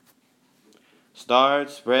Start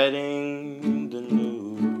spreading the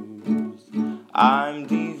news. I'm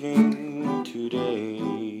leaving today.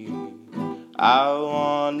 I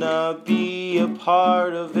wanna be a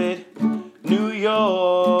part of it. New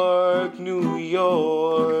York, New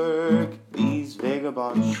York. These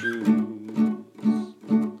vagabond shoes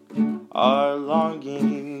are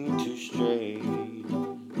longing to stray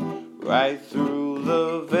right through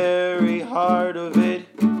the very heart of it.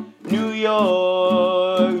 New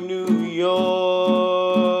York, New York.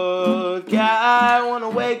 I wanna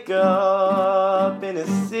wake up in a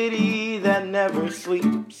city that never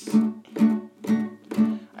sleeps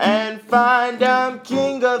and find I'm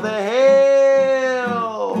king of the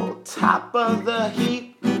hill, top of the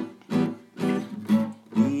heap.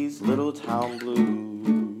 These little town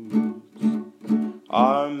blues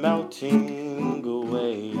are melting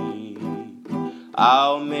away.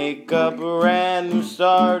 I'll make a brand new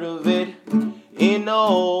start of it in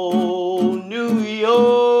old New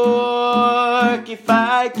York. If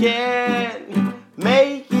I can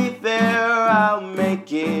make it there, I'll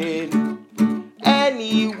make it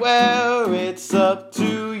anywhere. It's up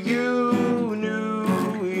to you,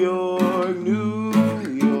 New York, New York.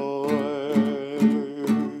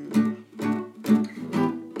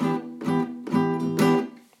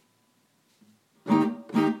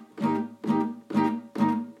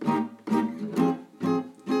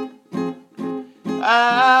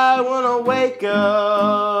 I wanna wake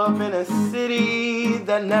up in a city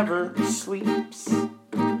that never sleeps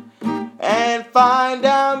and find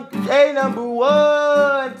I'm a number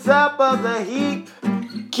one, top of the heap,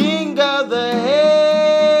 king of the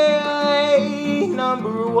hay,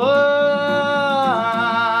 number one.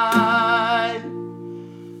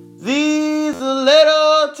 These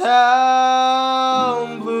little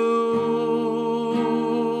town blues,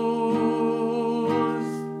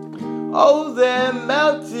 oh, they're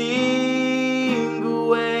melting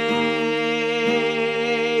away.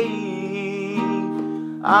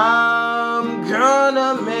 I'm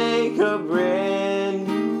gonna make a brand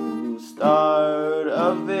new start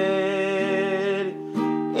of it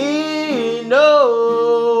in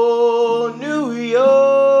old New York.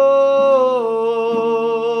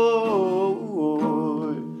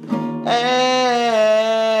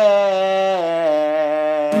 And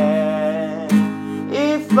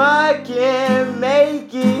if I can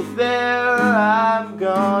make it there, I'm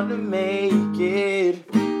gonna make it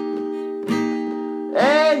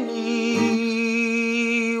anywhere.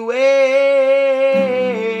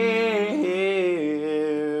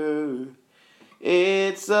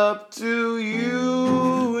 It's up to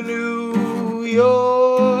you, New York.